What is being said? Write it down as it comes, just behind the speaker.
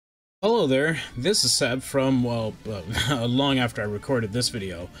Hello there, this is Seb from, well, long after I recorded this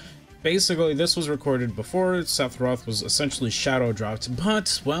video. Basically, this was recorded before Sephiroth was essentially shadow dropped,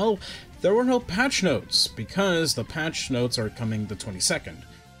 but, well, there were no patch notes, because the patch notes are coming the 22nd,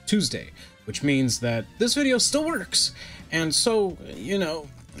 Tuesday, which means that this video still works. And so, you know,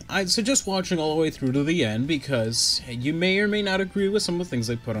 I'd suggest watching all the way through to the end, because you may or may not agree with some of the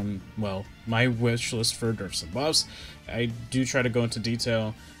things I put on, well, my wish list for Nerfs and buffs. I do try to go into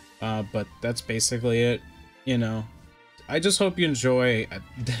detail. But that's basically it, you know. I just hope you enjoy.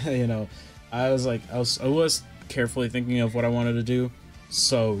 You know, I was carefully thinking of what I wanted to do.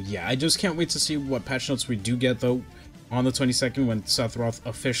 So yeah, I just can't wait to see what patch notes we do get though on the 22nd when Sephiroth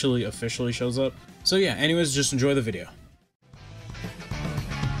officially shows up. So yeah, anyways, just enjoy the video.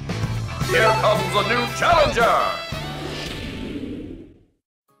 Here comes a new challenger!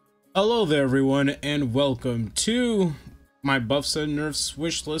 Hello there everyone, and welcome to my buffs and nerfs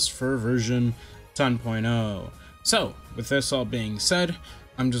wish list for version 10.0. So, with this all being said,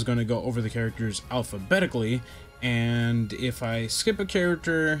 I'm just going to go over the characters alphabetically, and if I skip a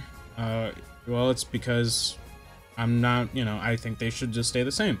character, well, it's because I'm not, you know, I think they should just stay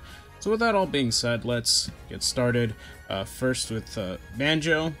the same. So with that all being said, let's get started. First with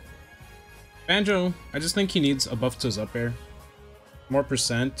Banjo. Banjo, I just think he needs a buff to his up air. More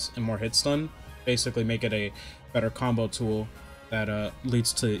percent and more hit stun. Basically make it a better combo tool that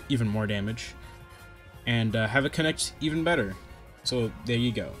leads to even more damage, and have it connect even better. So there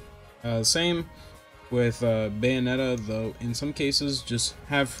you go. Same with Bayonetta, though in some cases just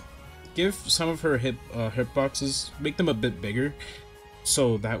give some of her hitboxes, make them a bit bigger,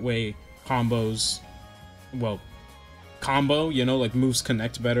 so that way combos, well, you know, like moves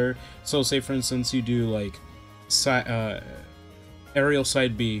connect better. So say for instance you do like aerial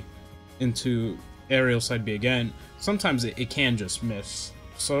side B into aerial side B again, sometimes it can just miss.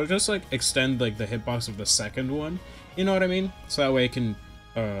 So just like extend like the hitbox of the second one, you know what I mean? So that way it can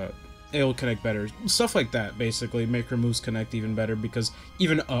it'll connect better. Stuff like that, basically make her moves connect even better, because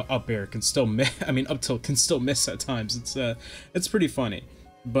even up air can still miss. I mean, up tilt can still miss at times. It's pretty funny,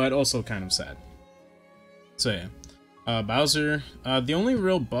 but also kind of sad. So yeah, Bowser, the only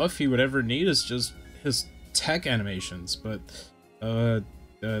real buff he would ever need is just his tech animations, but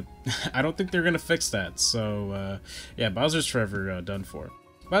I don't think they're gonna fix that, so yeah, Bowser's forever done for.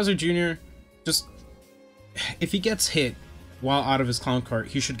 Bowser Jr., just, if he gets hit while out of his clown cart,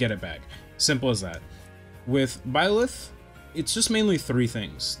 he should get it back. Simple as that. With Byleth, it's just mainly three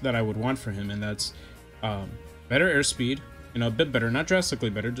things that I would want for him, and that's better airspeed, you know, a bit better, not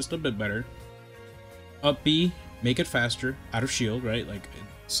drastically better, just a bit better. Up B, make it faster, out of shield, right? Like,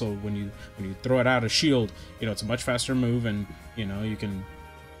 so when you throw it out of shield, you know, it's a much faster move, and you know, you can,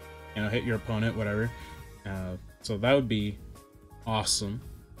 you know, hit your opponent, whatever. So that would be awesome.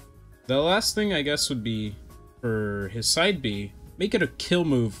 The last thing I guess would be for his side B, make it a kill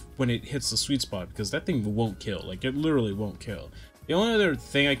move when it hits the sweet spot, because that thing won't kill. Like, it literally won't kill. The only other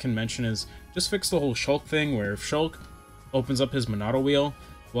thing I can mention is just fix the whole Shulk thing, where if Shulk opens up his Monado wheel,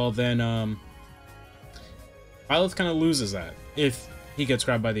 well then Byleth kind of loses that if he gets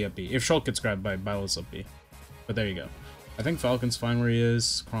grabbed by the up B. If Shulk gets grabbed by Byleth's up B. But there you go. I think Falcon's fine where he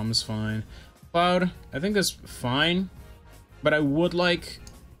is. Chrom is fine. Cloud, I think is fine, but I would like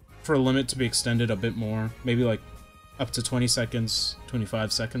for a limit to be extended a bit more. Maybe like up to 20 seconds,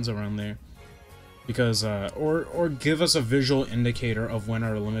 25 seconds, around there. Because, or give us a visual indicator of when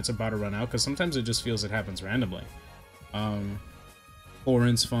our limit's about to run out, because sometimes it just feels it happens randomly.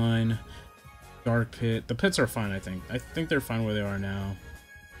 Orin's fine. Dark Pit. The pits are fine, I think. I think they're fine where they are now.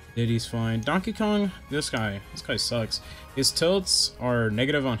 Diddy's fine. Donkey Kong, this guy sucks. His tilts are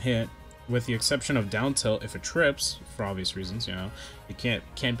negative on hit, with the exception of down tilt if it trips, for obvious reasons, you know. It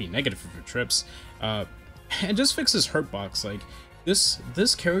can't be negative if it trips. And just fixes hurtbox. Like,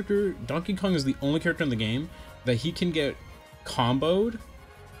 this character, Donkey Kong, is the only character in the game that he can get comboed,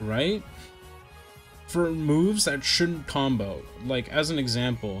 right? For moves that shouldn't combo. Like, as an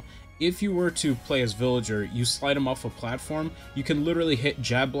example, if you were to play as Villager, you slide him off a platform, you can literally hit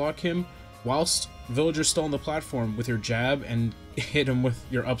jab block him whilst Villager's still on the platform with your jab and hit him with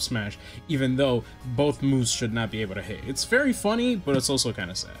your up smash, even though both moves should not be able to hit. It's very funny, but it's also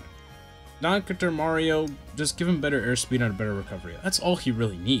kind of sad. Non-character Mario, just give him better airspeed and a better recovery. That's all he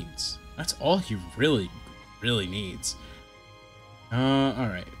really needs. That's all he really needs.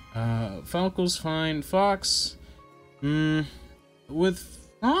 Alright. Falco's fine. Fox, with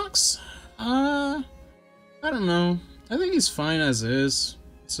Fox? I don't know. I think he's fine as is.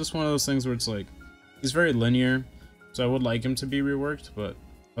 It's just one of those things where it's like, he's very linear, so I would like him to be reworked, but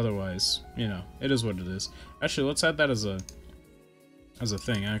otherwise, you know, it is what it is. Actually, let's add that as a as a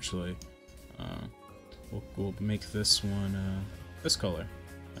thing, actually. We'll make this one this color.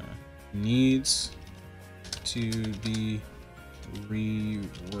 Needs to be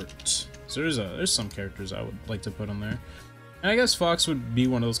reworked. So there's some characters I would like to put on there. And I guess Fox would be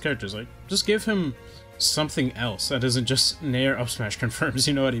one of those characters. Like, just give him something else that isn't just Nair up smash confirms,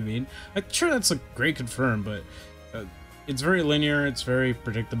 you know what I mean? Like, sure, that's a great confirm, but it's very linear, it's very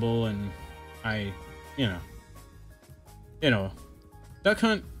predictable, and you know, Duck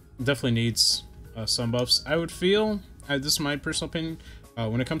Hunt definitely needs some buffs. I would feel, this is my personal opinion,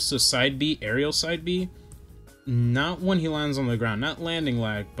 when it comes to side B, aerial side B, not when he lands on the ground, not landing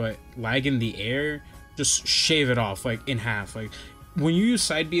lag, but lag in the air, just shave it off, like, in half. Like, when you use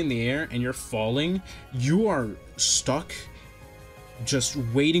side B in the air and you're falling, you are stuck just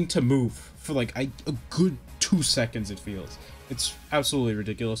waiting to move for like a good 2 seconds, it feels. It's absolutely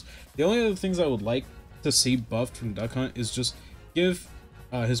ridiculous. The only other things I would like to see buffed from Duck Hunt is just give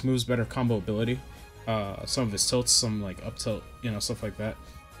his moves better combo ability. Some of his tilts, some like up tilt, you know, stuff like that.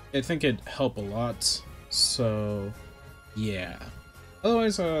 I think it'd help a lot. So yeah.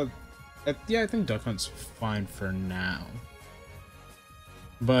 Otherwise, yeah, I think Duck Hunt's fine for now.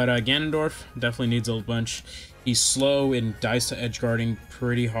 But Ganondorf definitely needs a bunch. He's slow and dies to edge guarding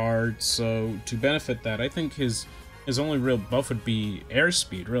pretty hard, so to benefit that, I think his only real buff would be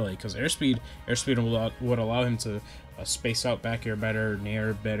airspeed, really, because airspeed would allow him to space out back air better,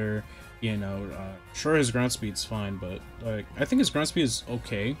 nair better, you know. Sure, his ground speed's fine, but like, I think his ground speed is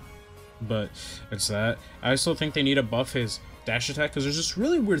okay, but it's that. I still think they need to buff his dash attack, because there's this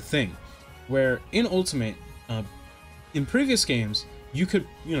really weird thing where in Ultimate, in previous games, you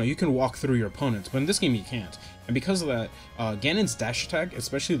can walk through your opponents, but in this game you can't. And because of that, Ganon's dash attack,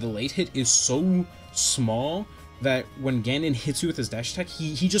 especially the late hit, is so small that when Ganon hits you with his dash attack,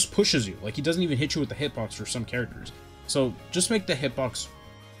 he just pushes you. Like, he doesn't even hit you with the hitbox for some characters. So just make the hitbox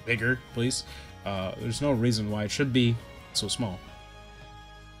bigger, please. There's no reason why it should be so small.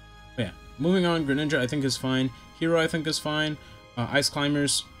 But yeah, moving on, Greninja I think is fine. Hero I think is fine. Ice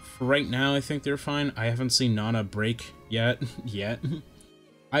Climbers, for right now, I think they're fine. I haven't seen Nana break yet.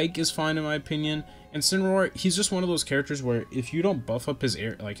 Ike is fine in my opinion. And Sinroar, he's just one of those characters where if you don't buff up his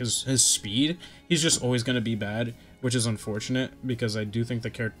air, like his speed, he's just always going to be bad, which is unfortunate because I do think the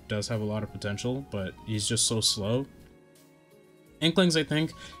character does have a lot of potential, but he's just so slow. Inklings, I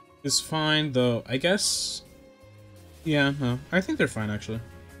think, is fine, though I guess, yeah, no, I think they're fine, actually.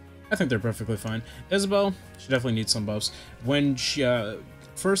 I think they're perfectly fine. Isabelle, she definitely needs some buffs. When she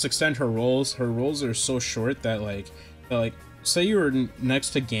first extend her rolls are so short that like say you were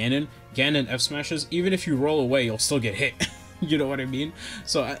next to Ganon F smashes, even if you roll away, you'll still get hit. You know what I mean?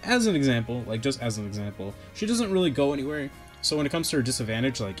 So as an example, like just as an example, she doesn't really go anywhere. So when it comes to her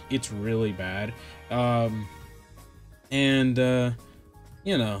disadvantage, like it's really bad.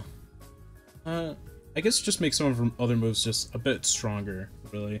 You know, I guess just make some of her other moves just a bit stronger,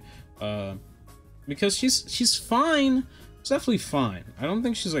 really. Because she's fine. She's definitely fine. I don't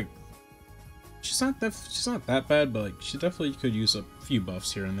think she's like, she's not that bad, but like she definitely could use a few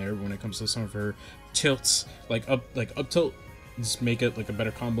buffs here and there when it comes to some of her tilts, like up tilt, just make it like a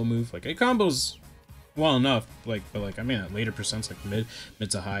better combo move. Like a combo's well enough, like, but like I mean at later percents, like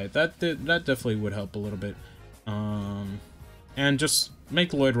mid to high, that definitely would help a little bit. And just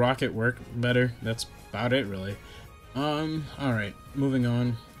make Lloyd Rocket work better. That's about it, really. All right, moving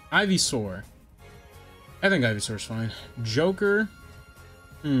on. Ivysaur. I think Ivysaur's fine. Joker.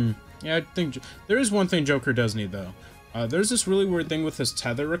 Yeah, I think there is one thing Joker does need though. There's this really weird thing with his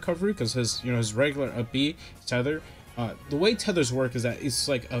tether recovery, because his regular up B tether. The way tethers work is that it's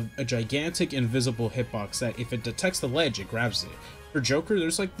like a gigantic invisible hitbox that if it detects the ledge, it grabs it. For Joker,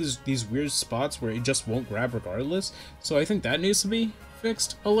 there's like these weird spots where it just won't grab regardless. So I think that needs to be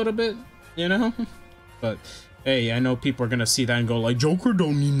fixed a little bit, you know. But hey, I know people are gonna see that and go like, Joker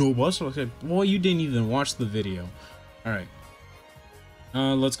don't need no buffs. Okay, well, you didn't even watch the video. All right.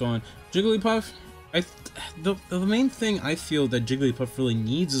 Let's go on. Jigglypuff. The main thing I feel that Jigglypuff really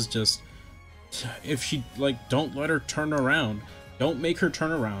needs is just, if she, like, don't let her turn around. Don't make her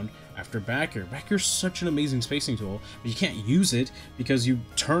turn around after back air. Back air's such an amazing spacing tool, but you can't use it because you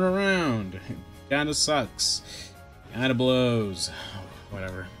turn around. Kinda sucks. Kinda blows.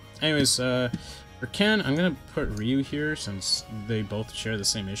 Whatever. Anyways, for Ken, I'm gonna put Ryu here since they both share the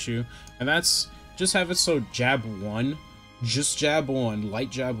same issue, and that's just have it so jab 1, just jab 1,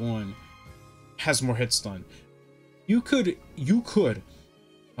 light jab 1 has more hit stun. You could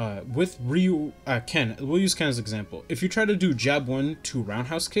with Ryu, Ken, we'll use Ken as an example. If you try to do jab 1 to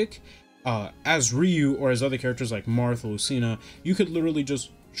roundhouse kick, as Ryu or as other characters like Marth, Lucina, you could literally just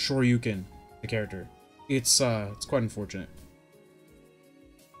Shoryuken the character. It's quite unfortunate.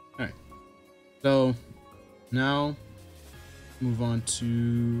 Alright. So, now, move on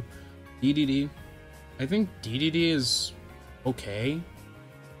to DDD. I think DDD is okay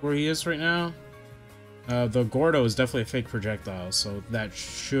where he is right now. The Gordo is definitely a fake projectile, so that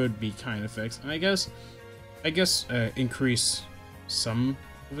should be kind of fixed. And I guess increase some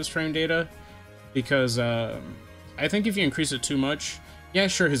of his frame data, because I think if you increase it too much, yeah,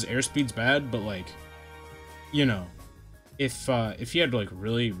 sure, his airspeed's bad, but like, you know, if he had like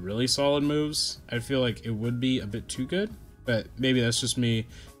really solid moves, I feel like it would be a bit too good. But maybe that's just me,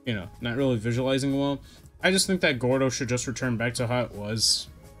 you know, not really visualizing well. I just think that Gordo should just return back to how it was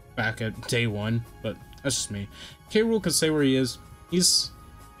back at day one, but that's just me. K-Rool could stay where he is. He's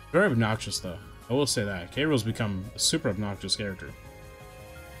very obnoxious, though. I will say that. K-Rool's become a super obnoxious character.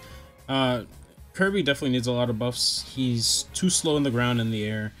 Kirby definitely needs a lot of buffs. He's too slow in the ground and the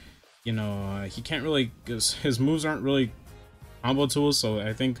air. You know, he can't really... His moves aren't really combo tools, so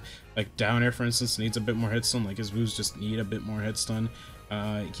I think, like, down air, for instance, needs a bit more hit stun. Like, his moves just need a bit more hit stun.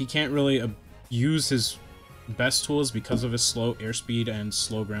 He can't really use his best tools because of his slow airspeed and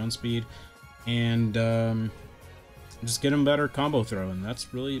slow ground speed. And just get him better combo throw, and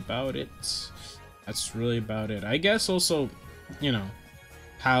that's really about it. That's really about it. I guess also, you know,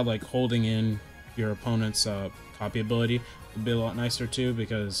 how like holding in your opponent's copy ability would be a lot nicer too,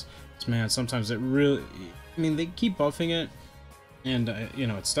 because man, sometimes it really, I mean, they keep buffing it, and you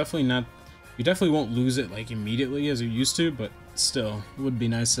know, it's definitely not, you definitely won't lose it like immediately as you used to, but still, it would be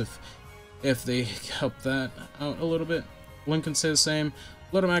nice if they help that out a little bit. Link can say the same.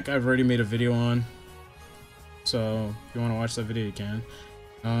 Little Mac, I've already made a video on, so if you want to watch that video, you can.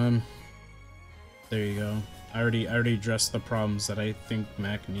 There you go. I already addressed the problems that I think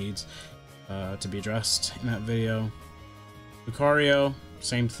Mac needs to be addressed in that video. Lucario,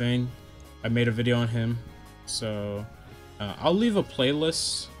 same thing. I made a video on him, so I'll leave a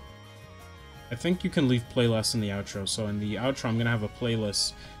playlist. I think you can leave playlists in the outro. So in the outro, I'm gonna have a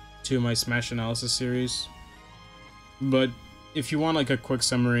playlist to my Smash analysis series. But if you want like a quick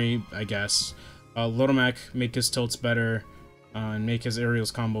summary, I guess, Little Mac, make his tilts better, and make his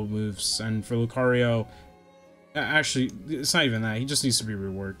aerials combo moves. And for Lucario, actually, it's not even that. He just needs to be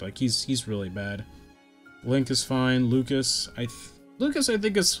reworked. Like, he's really bad. Link is fine. Lucas, I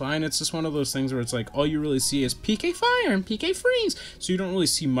think is fine. It's just one of those things where it's like, all you really see is PK Fire and PK Freeze. So you don't really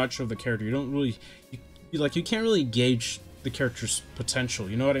see much of the character. You don't really, you can't really gauge the character's potential.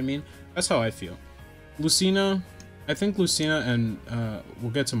 You know what I mean? That's how I feel. Lucina, I think Lucina and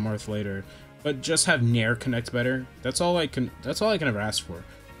we'll get to Marth later, but just have Nair connect better. That's all I can ever ask for,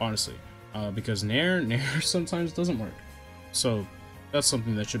 honestly. Because Nair sometimes doesn't work. So that's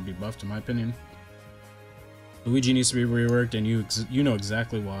something that should be buffed in my opinion. Luigi needs to be reworked, and you know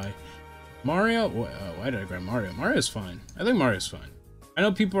exactly why. Mario, why did I grab Mario? Mario's fine. I think Mario's fine. I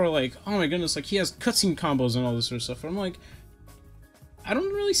know people are like, oh my goodness, like he has cutscene combos and all this sort of stuff. But I'm like, I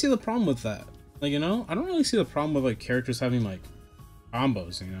don't really see the problem with that. Like, you know, I don't really see the problem with like characters having like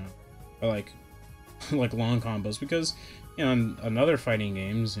combos, you know, or like like long combos, because you know, in other fighting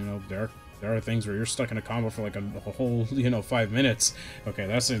games, you know, there are things where you're stuck in a combo for like a whole, you know, 5 minutes. Okay,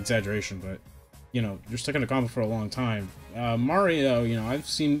 that's an exaggeration, but you know, you're stuck in a combo for a long time. Mario, you know, I've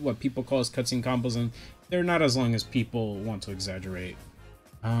seen what people call as cutscene combos, and they're not as long as people want to exaggerate.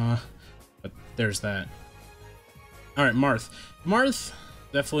 But there's that. Alright, Marth. Marth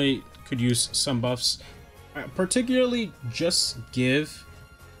definitely could use some buffs. Particularly, just give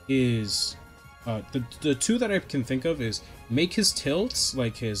is... the two that I can think of is make his tilts,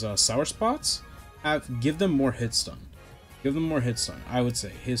 like his sour spots, give them more hit stun. Give them more hit stun, I would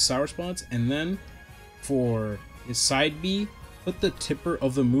say. His sour spots, and then for his side B, put the tipper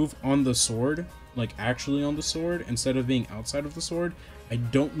of the move on the sword, like actually on the sword, instead of being outside of the sword. I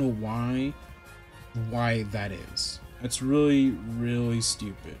don't know why that is. That's really, really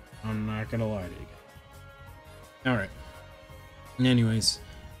stupid. I'm not gonna lie to you. Alright. Anyways,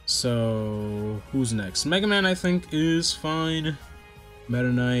 so who's next? Mega Man, I think, is fine.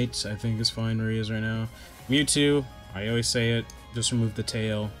 Meta Knight, I think, is fine where he is right now. Mewtwo, I always say it, just remove the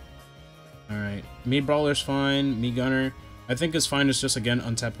tail. Alright, Mii Brawler's fine. Mii Gunner, I think is fine. It's just, again,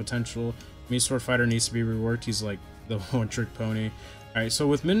 untapped potential. Mii Sword Fighter needs to be reworked. He's like the one-trick pony. Alright, so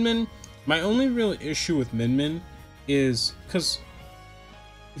with Min Min, my only real issue with Min Min is, because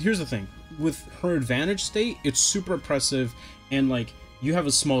here's the thing. With her advantage state, it's super oppressive, and like, you have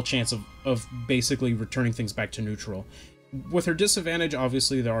a small chance of basically returning things back to neutral. With her disadvantage,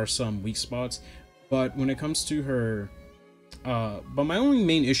 obviously, there are some weak spots. But when it comes to her, but my only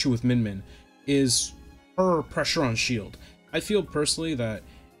main issue with Min Min is her pressure on shield. I feel personally that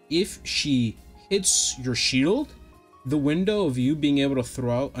if she hits your shield, the window of you being able to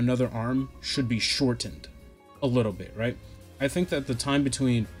throw out another arm should be shortened a little bit, right? I think that the time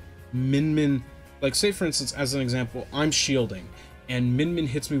between Min, like say for instance, as an example, I'm shielding and Min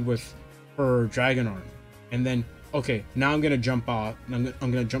hits me with her dragon arm, and then okay, now I'm gonna jump off, and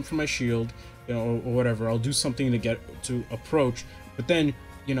I'm gonna jump from my shield, you know, or whatever. I'll do something to get to approach, but then,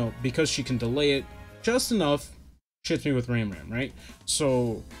 you know, because she can delay it just enough, hits me with Ram, right?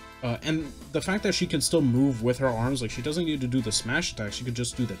 So and the fact that she can still move with her arms, like she doesn't need to do the smash attack, she could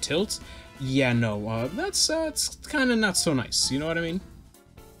just do the tilts. Yeah, no, that's it's kind of not so nice, you know what I mean?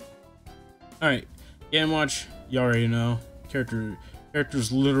 All right, game watch, you already know,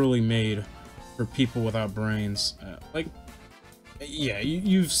 character's literally made for people without brains. Like, yeah,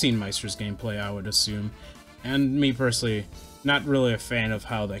 you've seen Meister's gameplay, I would assume, and me personally, not really a fan of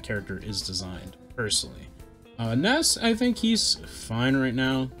how that character is designed, personally. Ness, I think he's fine right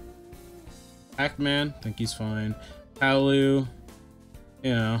now. Pac-Man, I think he's fine. Palu,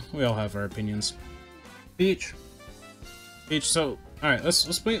 you know, we all have our opinions. Peach, so, alright,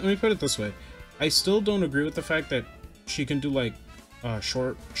 let me put it this way. I still don't agree with the fact that she can do, like,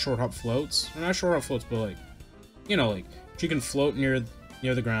 short hop floats. Or not short hop floats, but, like, you know, like, she can float near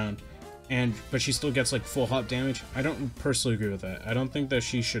the ground, but she still gets, like, full hop damage. I don't personally agree with that. I don't think that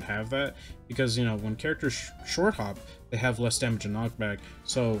she should have that, because, you know, when characters short hop, they have less damage and knockback.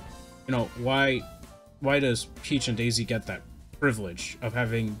 So, you know, why does Peach and Daisy get that privilege of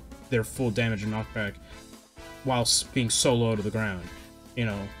having their full damage and knockback whilst being so low to the ground? You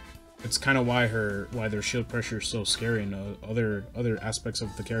know, it's kind of why their shield pressure is so scary and other aspects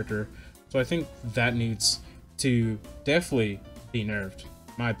of the character. So I think that needs to definitely be nerfed,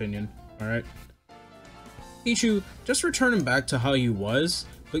 in my opinion. All right, Pichu, just return him back to how he was,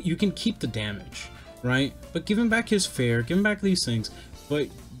 but you can keep the damage, right? But give him back his fair, give him back these things, but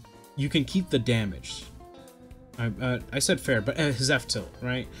you can keep the damage. I said fair, but his F tilt,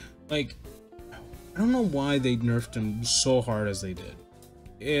 right? Like, I don't know why they nerfed him so hard as they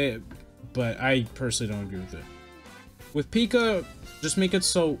did. But I personally don't agree with it. With Pika, just make it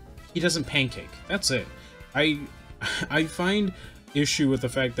so he doesn't pancake. That's it. I find issue with the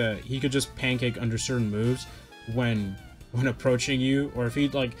fact that he could just pancake under certain moves when approaching you, or if he,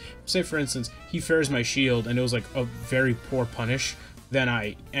 like, say for instance, he fairs my shield and it was like a very poor punish, then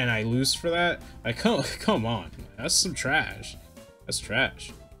I lose for that. Like, come on, that's some trash. That's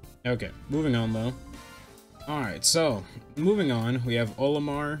trash. Okay, moving on though. Alright, so moving on, we have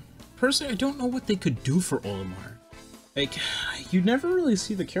Olimar. Personally, I don't know what they could do for Olimar. Like, you never really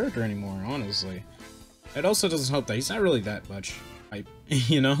see the character anymore, honestly. It also doesn't help that he's not really that much hype,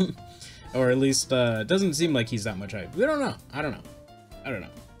 you know? Or at least, it doesn't seem like he's that much hype. We don't know. I don't know.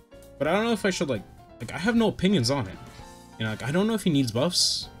 But I don't know if I should, like, I have no opinions on him. You know, like, I don't know if he needs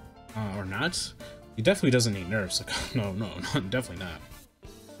buffs, or not. He definitely doesn't need nerfs. Like, no, definitely not.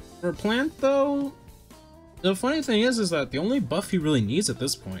 For Plant, though, the funny thing is that the only buff he really needs at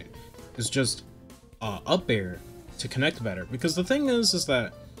this point is just, up air to connect better. Because the thing is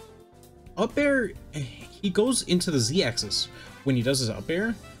that up air, he goes into the Z-axis when he does his up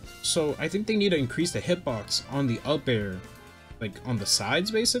air. So I think they need to increase the hitbox on the up air, like on the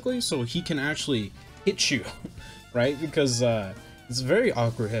sides basically, so he can actually hit you, right? Because it's a very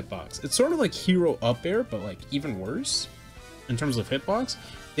awkward hitbox. It's sort of like hero up air, but like even worse in terms of hitbox.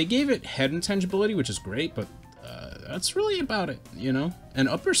 They gave it head intangibility, which is great, but that's really about it, you know? And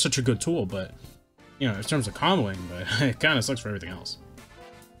up air is such a good tool, but, you know, in terms of comboing, but it kind of sucks for everything else.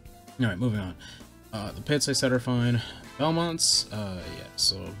 Alright, moving on. The pits I said are fine. Belmonts, yeah,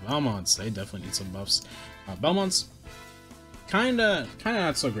 so Belmonts, they definitely need some buffs. Belmonts, kinda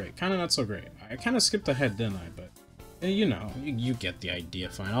not so great. I kinda skipped ahead, didn't I? But, you know, you get the idea,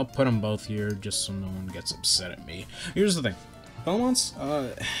 fine. I'll put them both here just so no one gets upset at me. Here's the thing. Belmonts,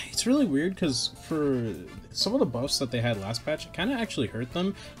 it's really weird because for some of the buffs that they had last patch, it kind of actually hurt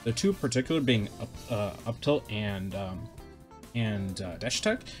them. The two in particular being up tilt and dash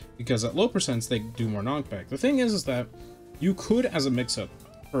attack, because at low percents they do more knockback. The thing is that you could, as a mix-up,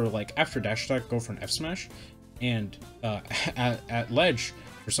 for like after dash attack, go for an F smash, and at ledge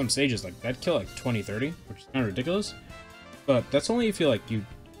for some stages, like that'd kill like 20-30, which is kind of ridiculous. But that's only if you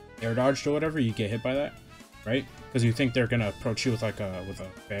air dodged or whatever, you get hit by that, right? Because you think they're gonna approach you with like a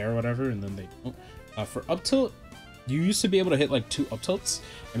fair or whatever, and then they don't. For up tilt, you used to be able to hit like 2 up tilts,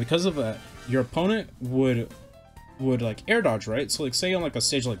 and because of that, your opponent would like air dodge, right? So like say on like a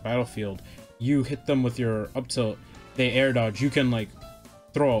stage like Battlefield, you hit them with your up tilt, they air dodge, you can like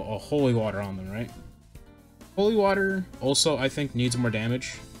throw a holy water on them, right? Holy water also I think needs more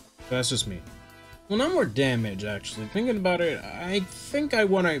damage, but that's just me. Well, not more damage actually. Thinking about it, I think I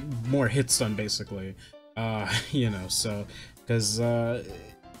want more hit stun basically. You know, so because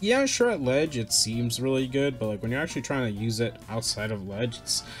yeah, sure, at ledge it seems really good, but like when you're actually trying to use it outside of ledge,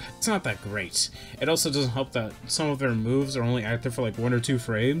 it's not that great. It also doesn't help that some of their moves are only active for like 1 or 2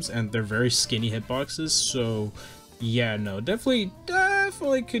 frames, and they're very skinny hitboxes. So yeah, no, definitely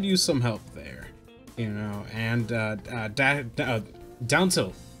could use some help there, you know. And down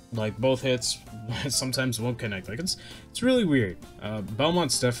tilt, like both hits sometimes won't connect. Like it's really weird.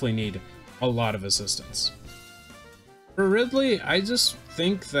 Belmonts definitely need a lot of assistance. For Ridley, I just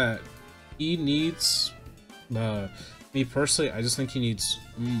think that he needs, me personally, I just think he needs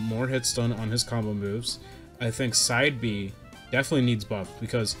more hits done on his combo moves. I think side B definitely needs buffed,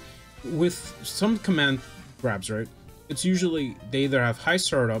 because with some command grabs, right, it's usually they either have high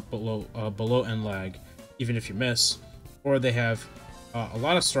startup below end lag, even if you miss, or they have a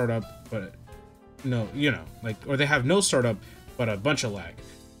lot of startup, but no, you know, like, or they have no startup, but a bunch of lag.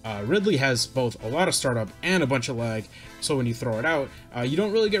 Ridley has both a lot of startup and a bunch of lag, so when you throw it out, you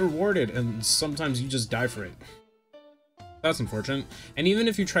don't really get rewarded, and sometimes you just die for it. That's unfortunate. And even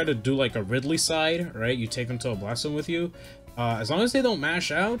if you try to do like a Ridley side, right, you take them to a blast zone with you, as long as they don't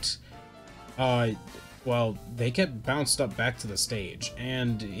mash out, well, they get bounced up back to the stage.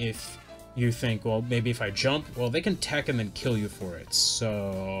 And if you think, well, maybe if I jump, well, they can tech and then kill you for it.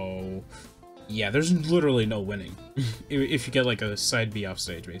 So yeah, there's literally no winning if you get like a side B off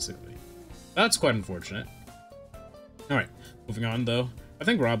stage, basically. That's quite unfortunate. Alright, moving on though. I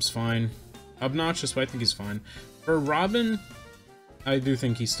think Rob's fine. Obnoxious, but I think he's fine. For Robin, I do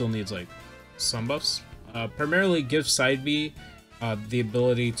think he still needs like some buffs. Primarily give side B the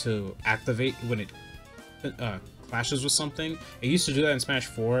ability to activate when it clashes with something. It used to do that in Smash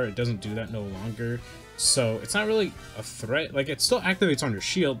 4, it doesn't do that no longer. So it's not really a threat. Like, it still activates on your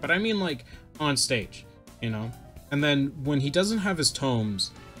shield, but I mean like on stage, you know? And then when he doesn't have his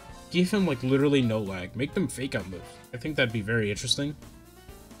tomes, give him like literally no lag. Make them fake out moves. I think that'd be very interesting.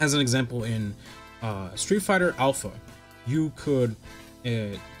 As an example, in Street Fighter Alpha, you could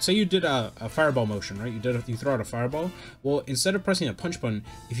say you did a fireball motion, right? You throw out a fireball. Well, instead of pressing a punch button,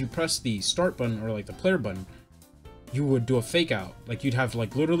 if you press the start button or like the player button, you would do a fake out. Like, you'd have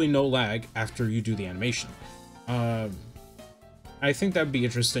like literally no lag after you do the animation. I think that'd be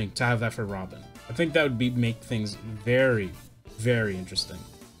interesting to have that for Robin. I think that would make things very, very interesting.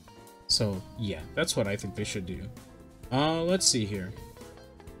 So yeah, that's what I think they should do. Let's see here.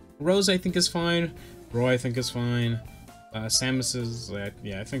 Rose, I think, is fine. Roy, I think, is fine. Samus is,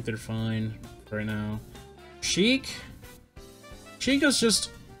 yeah, I think they're fine right now. Sheik is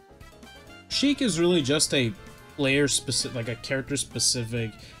really just a player specific, like a character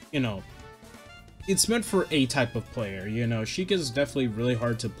specific, you know, it's meant for a type of player, you know. Sheik is definitely really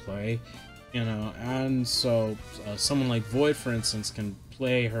hard to play, you know, and so someone like Void, for instance, can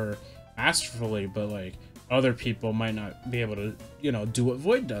play her masterfully, but like other people might not be able to, you know, do what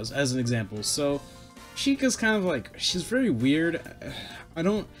Void does, as an example. So Sheik is kind of like, she's very weird. I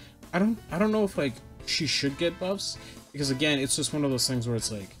don't know if like she should get buffs, because again, it's just one of those things where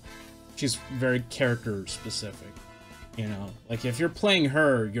it's like she's very character specific, you know. Like, if you're playing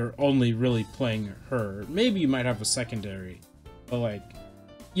her, you're only really playing her. Maybe you might have a secondary, but like,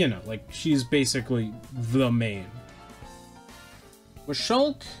 you know, like she's basically the main. With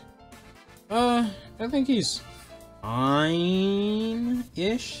Shulk, I think he's fine-ish.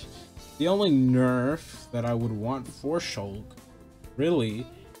 The only nerf that I would want for Shulk, really,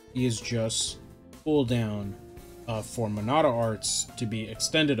 is just cooldown for Monada arts to be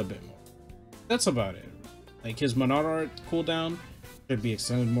extended a bit more. That's about it. Like, his Monada art cooldown should be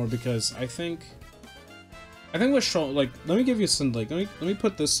extended more, because I think with Shulk, like, let me give you some, like, let me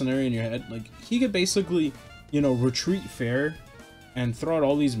put this scenario in your head. Like, he could basically, you know, retreat fair and throw out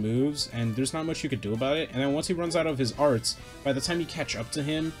all these moves, and there's not much you could do about it. And then once he runs out of his arts, by the time you catch up to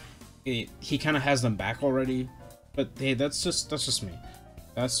him, he kind of has them back already. But hey, that's just me.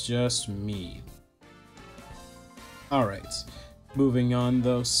 That's just me. Alright, moving on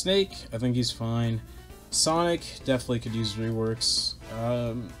though. Snake, I think he's fine. Sonic definitely could use reworks.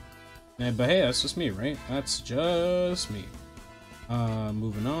 But hey, that's just me, right? That's just me.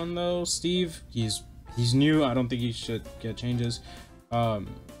 Moving on though. Steve, he's new. I don't think he should get changes.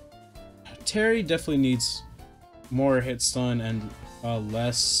 Terry definitely needs more hit stun and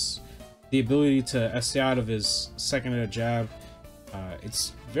less the ability to SC out of his second hit jab.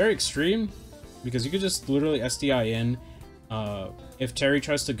 It's very extreme, because you could just literally SDI in. If Terry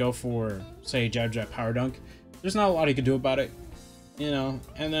tries to go for, say, jab jab power dunk, there's not a lot he could do about it, you know.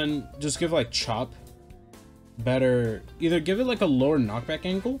 And then just give like chop better, either give it like a lower knockback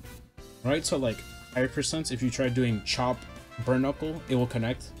angle, right? So like higher percents, if you try doing chop burn knuckle, it will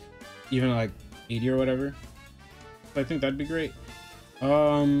connect, even like 80 or whatever. So I think that'd be great.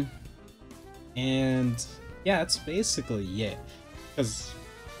 And yeah, that's basically it. Because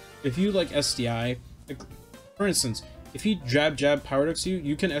if you like SDI, like, for instance, if he jab power decks you,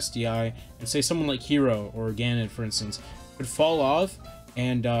 you can SDI and say someone like Hero or Ganon, for instance, could fall off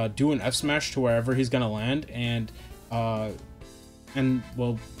and do an F smash to wherever he's gonna land, and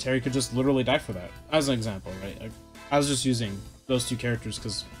well, Terry could just literally die for that, as an example, right? Like, I was just using those two characters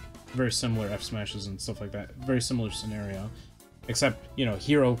because very similar F smashes and stuff like that, very similar scenario, except, you know,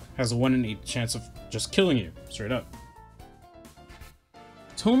 Hero has a 1 in 8 chance of just killing you straight up.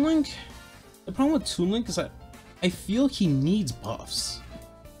 Toon Link, the problem with Toon Link is that I feel he needs buffs,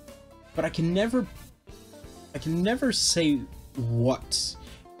 but I can never say what,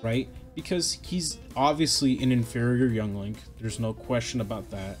 right? Because he's obviously an inferior Young Link, there's no question about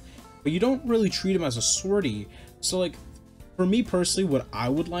that, but you don't really treat him as a swordy. So like, for me personally, what I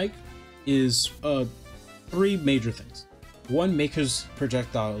would like is 3 major things. 1, make his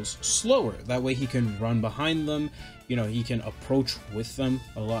projectiles slower, that way he can run behind them, you know, he can approach with them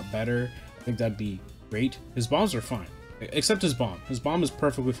a lot better. I think that'd be great. His bombs are fine, except his bomb. His bomb is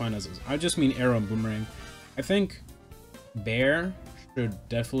perfectly fine as is. I just mean arrow and boomerang. I think Bear should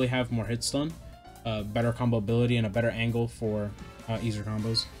definitely have more hit stun, better combo ability, and a better angle for easier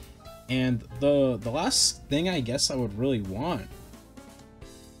combos. And the last thing I guess I would really want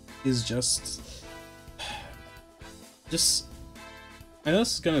is just I know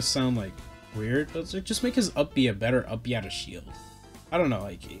this is gonna sound like weird, but just make his up B a better up B out of shield. I don't know,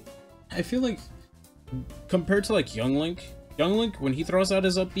 like, I feel like compared to like Young Link, when he throws out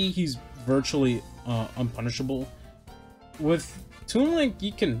his up B, he's virtually unpunishable. With Toon Link,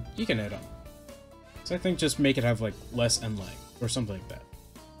 you can hit him. So I think just make it have like less end lag or something like that.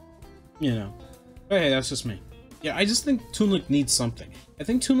 You know. But hey, that's just me. Yeah, I just think Toon Link needs something. I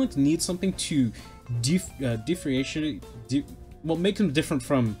think Toon Link needs something to differentiate, well, make him different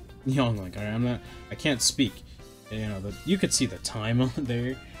from Young Link. I can't speak. You know, you could see the time on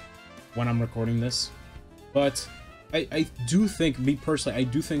there when I'm recording this. But I do think, me personally, I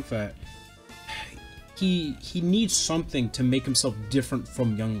do think that he needs something to make himself different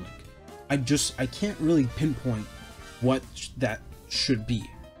from Young Link. I can't really pinpoint what that should be.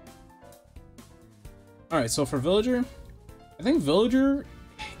 Alright, so for Villager, I think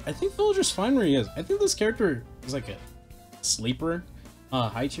Villager's fine where he is. I think this character is like a sleeper,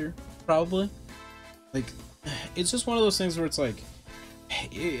 high tier, probably. Like, it's just one of those things where it's like,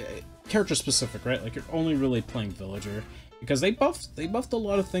 character specific, right? Like, you're only really playing Villager because they buffed a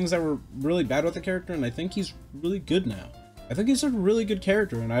lot of things that were really bad with the character, and I think he's really good now. I think he's a really good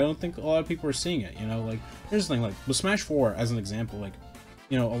character, and I don't think a lot of people are seeing it, you know? Like, here's the thing, like, with Smash 4, as an example, like,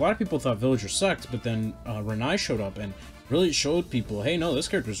 you know, a lot of people thought Villager sucked, but then Renai showed up and really showed people, hey, no, this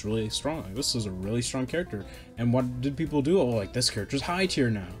character's really strong. Like, this is a really strong character. And what did people do? Oh, like, this character's high tier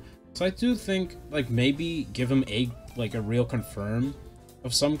now. So I do think, like, maybe give him a real confirm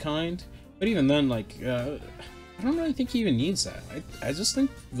of some kind. But even then, like, I don't really think he even needs that. I just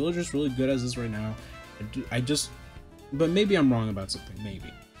think Villager's really good as is right now. But maybe I'm wrong about something,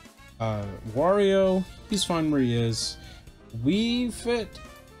 maybe. Wario, he's fine where he is. Wii Fit,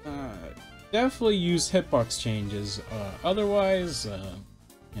 definitely use hitbox changes. Otherwise,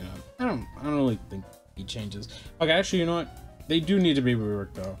 you know, I don't really think he changes. Okay, actually, you know what? They do need to be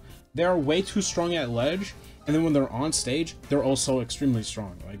reworked though. They are way too strong at ledge, and then when they're on stage, they're also extremely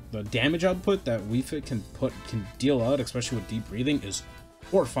strong. Like, the damage output that Wii Fit can deal out, especially with deep breathing, is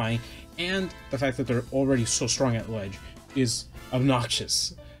horrifying, and the fact that they're already so strong at ledge is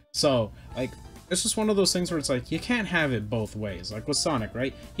obnoxious. So, like, it's just one of those things where it's like, you can't have it both ways. Like with Sonic,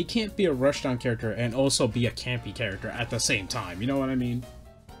 right? He can't be a rushdown character and also be a campy character at the same time. You know what I mean?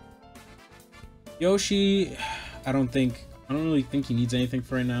 Yoshi, I don't really think he needs anything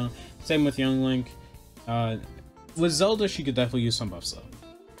for right now. Same with Young Link. With Zelda, she could definitely use some buffs though.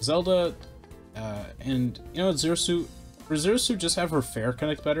 Zelda, and you know, Zero Suit, for Zero Suit, just have her fair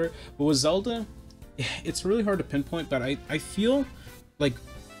connect better. But with Zelda, it's really hard to pinpoint, but I feel like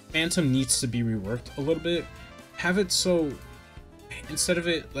Phantom needs to be reworked a little bit. Have it so, instead of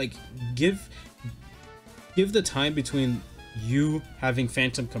it, like, give the time between you having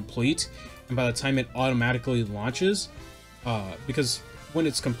Phantom complete and by the time it automatically launches, because when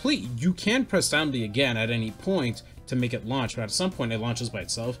it's complete, you can press down B again at any point to make it launch, but at some point it launches by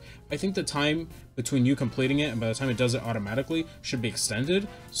itself. I think the time between you completing it and by the time it does it automatically should be extended,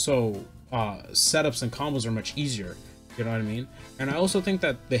 so setups and combos are much easier. You know what I mean? And I also think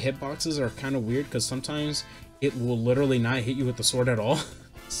that the hitboxes are kind of weird because sometimes it will literally not hit you with the sword at all.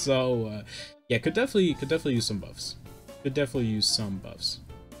 So yeah, could definitely use some buffs.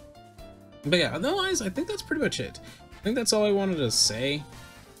 But yeah, otherwise, I think that's pretty much it. I think that's all I wanted to say.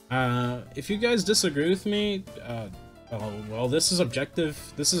 If you guys disagree with me, well, this is objective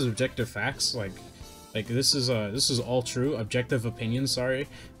facts. Like this is all true, objective opinion. Sorry,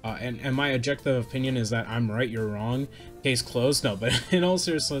 and my objective opinion is that I'm right, you're wrong. Case closed. No, but in all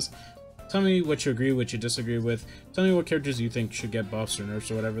seriousness, tell me what you agree, what you disagree with. Tell me what characters you think should get buffs or nerfs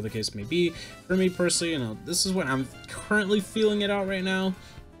or whatever the case may be. For me personally, you know, this is what I'm currently feeling it out right now.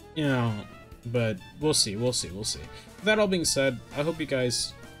 You know, but we'll see. With that all being said, I hope you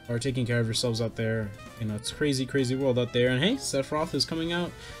guys are taking care of yourselves out there. You know, it's crazy world out there. And hey, Sephiroth is coming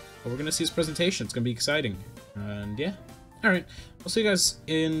out. We're gonna see his presentation. It's gonna be exciting. And yeah, all right. I'll see you guys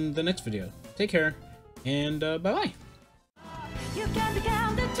in the next video. Take care, and bye bye.